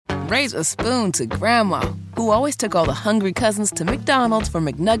raise a spoon to Grandma, who always took all the hungry cousins to McDonald's for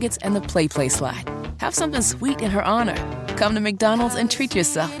McNuggets and the Play Slide. Have something sweet in her honor. Come to McDonald's and treat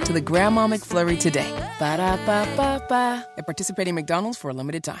yourself to the Grandma McFlurry today. Ba-da-ba-ba-ba. At participating McDonald's for a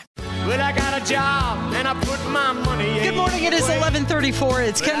limited time. Well, I got a job and I put my money in. Good morning. It is 11:34.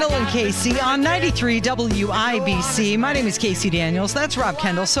 It's Kendall and Casey on 93 WIBC. My name is Casey Daniels. That's Rob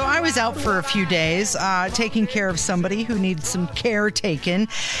Kendall. So I was out for a few days taking care of somebody who needed some care taken.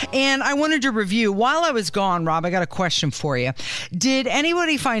 And I wanted to review. While I was gone, Rob, I got a question for you. Did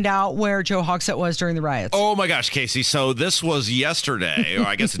anybody find out where Joe Hogsett was during the riots? Oh, my gosh, Casey. So this was yesterday, or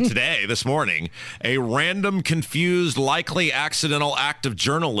I guess today, this morning. A random, confused, likely accidental act of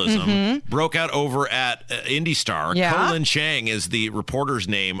journalism broke out over at IndyStar. Yeah. Colin Chang is the reporter's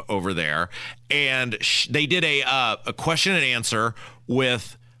name over there. And they did a question and answer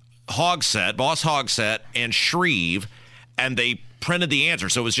with Hogsett, Boss Hogsett, and Shreve, and they printed the answer.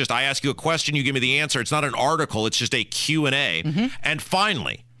 So it was just, I ask you a question, you give me the answer. It's not an article. It's just a Q&A. And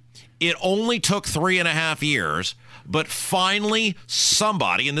finally, it only took 3.5 years, but finally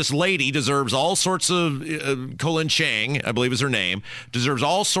somebody, and this lady deserves all sorts of, Colin Chang, I believe is her name, deserves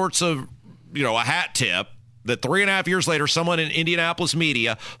all sorts of, a hat tip, that 3.5 years later, someone in Indianapolis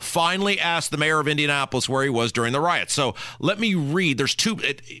media finally asked the mayor of Indianapolis where he was during the riots. So let me read. There's two...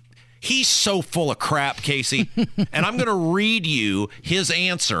 He's so full of crap, Casey, and I'm going to read you his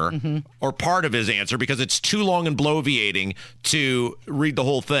answer, or part of his answer, because it's too long and bloviating to read the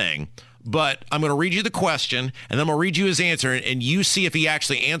whole thing. But I'm going to read you the question, and then I'm going to read you his answer, and you see if he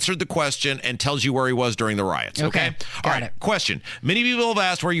actually answered the question and tells you where he was during the riots. Okay? All right. Question. Many people have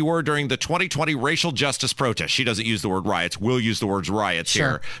asked where you were during the 2020 racial justice protest. She doesn't use the word riots. We'll use the words riots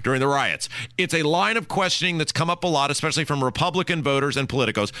here during the riots. It's a line of questioning that's come up a lot, especially from Republican voters and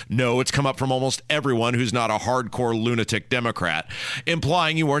politicos. No, it's come up from almost everyone who's not a hardcore lunatic Democrat,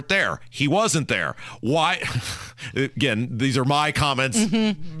 implying you weren't there. He wasn't there. Why? Again, these are my comments.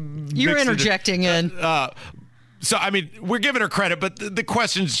 You're interjecting in. So, I mean, we're giving her credit, but the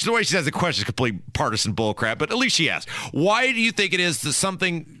questions, the way she says the question is complete partisan bullcrap, but at least she asked. Why do you think it is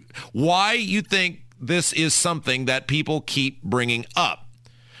why you think this is something that people keep bringing up?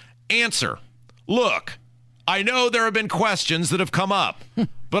 Answer. Look, I know there have been questions that have come up,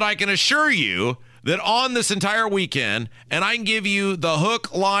 but I can assure you that on this entire weekend, and I can give you the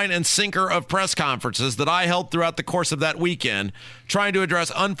hook, line, and sinker of press conferences that I held throughout the course of that weekend, trying to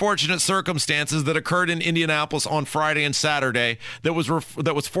address unfortunate circumstances that occurred in Indianapolis on Friday and Saturday that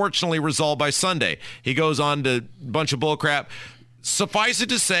was fortunately resolved by Sunday. He goes on to a bunch of bullcrap. Suffice it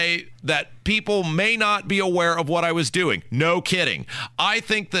to say that people may not be aware of what I was doing. No kidding. I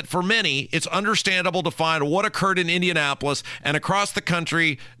think that for many, it's understandable to find what occurred in Indianapolis and across the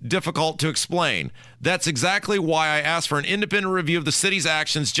country difficult to explain. That's exactly why I asked for an independent review of the city's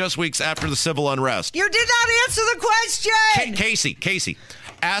actions just weeks after the civil unrest. You did not answer the question! Casey.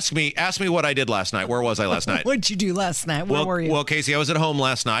 Ask me what I did last night. Where was I last night? What'd you do last night? Where were you? Well, Casey, I was at home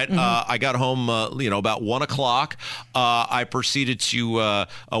last night. I got home, about 1 o'clock. I proceeded to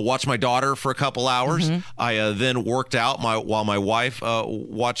watch my daughter for a couple hours. I then worked out while my wife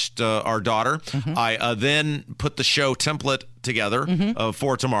watched our daughter. I then put the show template together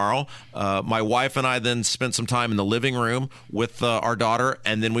for tomorrow. My wife and I then spent some time in the living room with our daughter,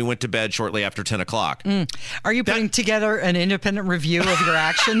 and then we went to bed shortly after 10 o'clock. Are you putting together an independent review of your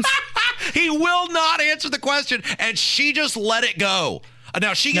actions? He will not answer the question, and she just let it go.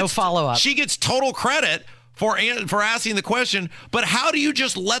 Now she gets no follow-up. She gets total credit for asking the question, but how do you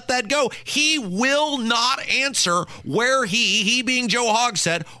just let that go? He will not answer where he being Joe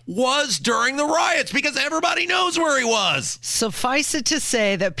Hogsett, was during the riots, because everybody knows where he was. Suffice it to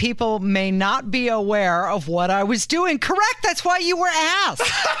say that people may not be aware of what I was doing. Correct. That's why you were asked.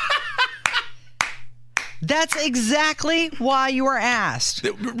 That's exactly why you were asked.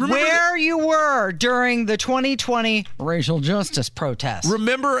 Where you were during the 2020 racial justice protest.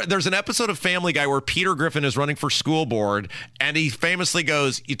 Remember, there's an episode of Family Guy where Peter Griffin is running for school board, and he famously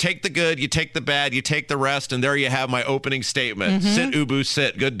goes, you take the good, you take the bad, you take the rest, and there you have my opening statement. Sit, Ubu,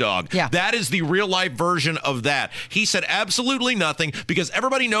 sit, good dog. Yeah. That is the real-life version of that. He said absolutely nothing because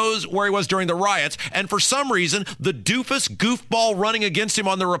everybody knows where he was during the riots, and for some reason, the doofus goofball running against him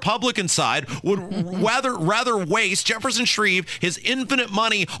on the Republican side would rather waste Jefferson Shreve his infinite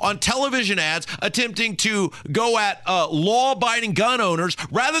money on television ads attempting to go at law-abiding gun owners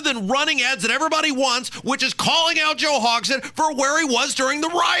rather than running ads that everybody wants, which is calling out Joe Hogsett for where he was during the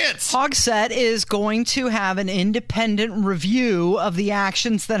riots. Hogsett is going to have an independent review of the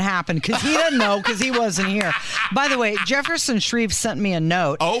actions that happened because he doesn't know because he wasn't here. By the way, Jefferson Shreve sent me a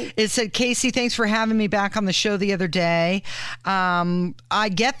note. Oh. It said, Casey, thanks for having me back on the show the other day. I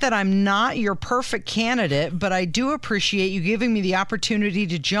get that I'm not your perfect candidate, but I do appreciate you giving me the opportunity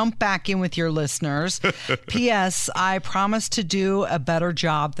to jump back in with your listeners. P.S. I promise to do a better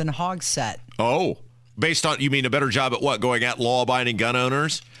job than Hogsett. Oh, based on, you mean a better job at what? Going at law-abiding gun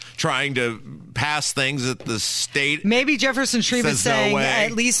owners? Trying to pass things that the state Maybe Jefferson Shreve is saying,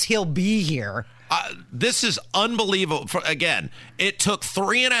 at least he'll be here. This is unbelievable. Again, it took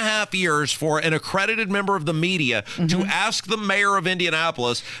 3.5 years for an accredited member of the media to ask the mayor of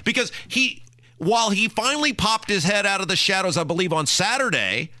Indianapolis, because while he finally popped his head out of the shadows, I believe on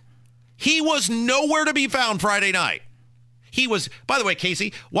Saturday, he was nowhere to be found Friday night. He was, by the way,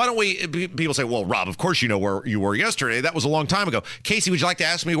 Casey, why don't we, people say, well, Rob, of course you know where you were yesterday. That was a long time ago. Casey, would you like to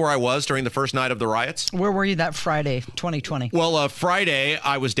ask me where I was during the first night of the riots? Where were you that Friday, 2020? Well, Friday,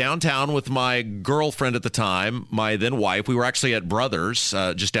 I was downtown with my girlfriend at the time, my then wife. We were actually at Brothers,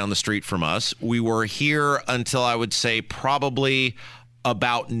 just down the street from us. We were here until I would say probably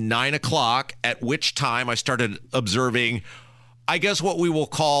about 9 o'clock, at which time I started observing, I guess what we will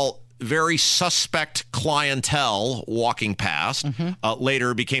call very suspect clientele walking past.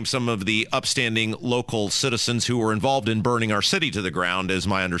 Later became some of the upstanding local citizens who were involved in burning our city to the ground, is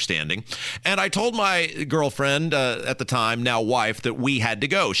my understanding. And I told my girlfriend at the time, now wife, that we had to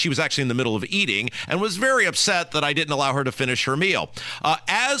go. She was actually in the middle of eating and was very upset that I didn't allow her to finish her meal.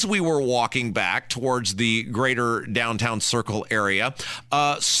 As we were walking back towards the greater downtown circle area,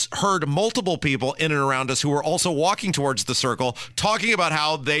 heard multiple people in and around us who were also walking towards the circle talking about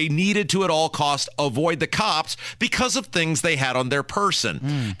how they needed to at all costs avoid the cops because of things they had on their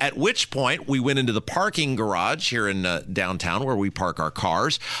person. At which point we went into the parking garage here in downtown where we park our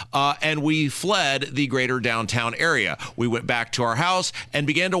cars, and we fled the greater downtown area. We went back to our house and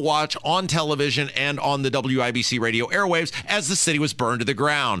began to watch on television and on the WIBC radio airwaves as the city was burned to the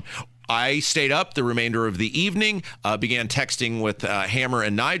ground. I stayed up the remainder of the evening, began texting with Hammer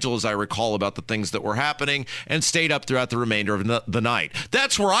and Nigel, as I recall, about the things that were happening, and stayed up throughout the remainder of the night.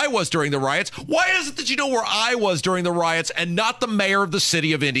 That's where I was during the riots. Why is it that you know where I was during the riots and not the mayor of the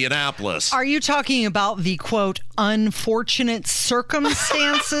city of Indianapolis? Are you talking about the, quote, unfortunate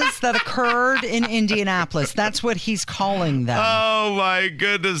circumstances that occurred in Indianapolis? That's what he's calling them. Oh, my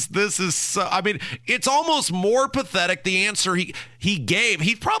goodness. This is so, I mean, it's almost more pathetic, the answer he gave.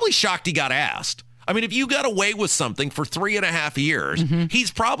 He's probably shocked he got asked. I mean, if you got away with something for 3.5 years,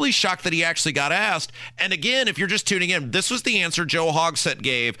 he's probably shocked that he actually got asked. And again, if you're just tuning in, this was the answer Joe Hogsett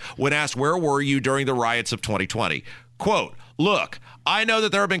gave when asked, where were you during the riots of 2020? Quote, look, I know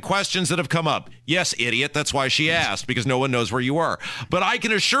that there have been questions that have come up. Yes, idiot. That's why she asked, because no one knows where you were. But I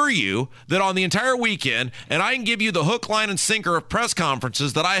can assure you that on the entire weekend, and I can give you the hook, line, and sinker of press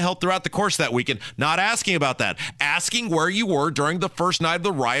conferences that I held throughout the course of that weekend, not asking about that, asking where you were during the first night of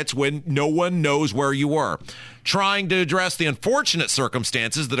the riots when no one knows where you were. Trying to address the unfortunate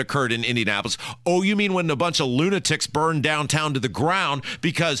circumstances that occurred in Indianapolis. Oh, you mean when a bunch of lunatics burned downtown to the ground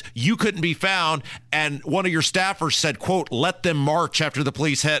because you couldn't be found and one of your staffers said, quote, let them march after the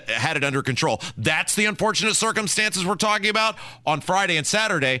police had it under control. That's the unfortunate circumstances we're talking about on Friday and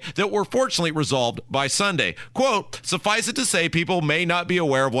Saturday that were fortunately resolved by Sunday. Quote, suffice it to say, people may not be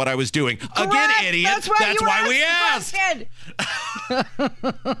aware of what I was doing. Correct. Again, idiot. That's why we asked.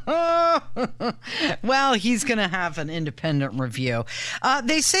 Well, he's going to have an independent review.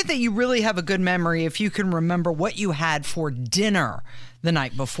 They say that you really have a good memory if you can remember what you had for dinner the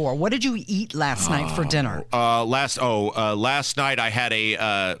night before. What did you eat last night for dinner? Last night I had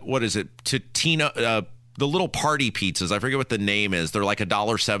a what is it? Totino. The little party pizzas. I forget what the name is. They're like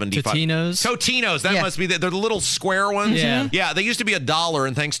 $1.75. Totino's. That must be they're the little square ones. Yeah. They used to be $1,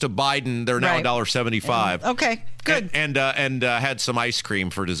 and thanks to Biden, they're now $1.75. Okay, good. And had some ice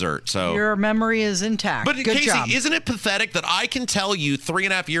cream for dessert. So your memory is intact. But good Casey, job. Isn't it pathetic that I can tell you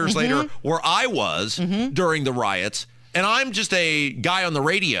 3.5 years later where I was during the riots? And I'm just a guy on the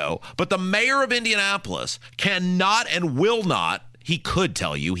radio, but the mayor of Indianapolis cannot and will not. He could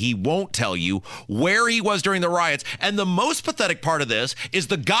tell you. He won't tell you where he was during the riots. And the most pathetic part of this is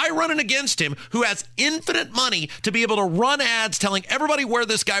the guy running against him who has infinite money to be able to run ads telling everybody where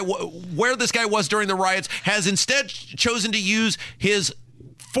this guy was during the riots has instead chosen to use his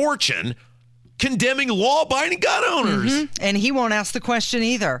fortune condemning law-abiding gun owners. And he won't ask the question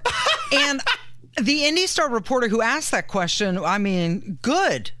either. And The Indy Star reporter who asked that question, I mean,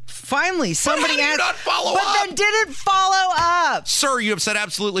 good. Finally, somebody asked. Not follow but up? then didn't follow up. Sir, you have said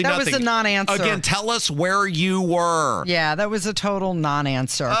absolutely nothing. That was a non-answer. Again, tell us where you were. Yeah, that was a total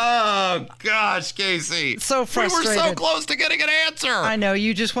non-answer. Oh, gosh, Casey. So frustrated. We were so close to getting an answer. I know.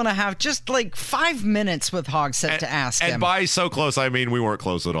 You just want to have just like 5 minutes with Hogsett to ask him. And by so close, I mean we weren't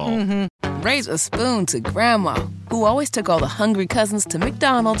close at all. Mm-hmm. Raise a spoon to Grandma, who always took all the hungry cousins to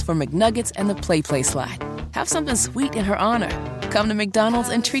McDonald's for McNuggets and the Play Slide. Have something sweet in her honor. Come to McDonald's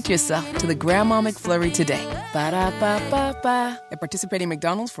and treat yourself to the Grandma McFlurry today. Ba-da-ba-ba-ba. At participating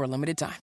McDonald's for a limited time.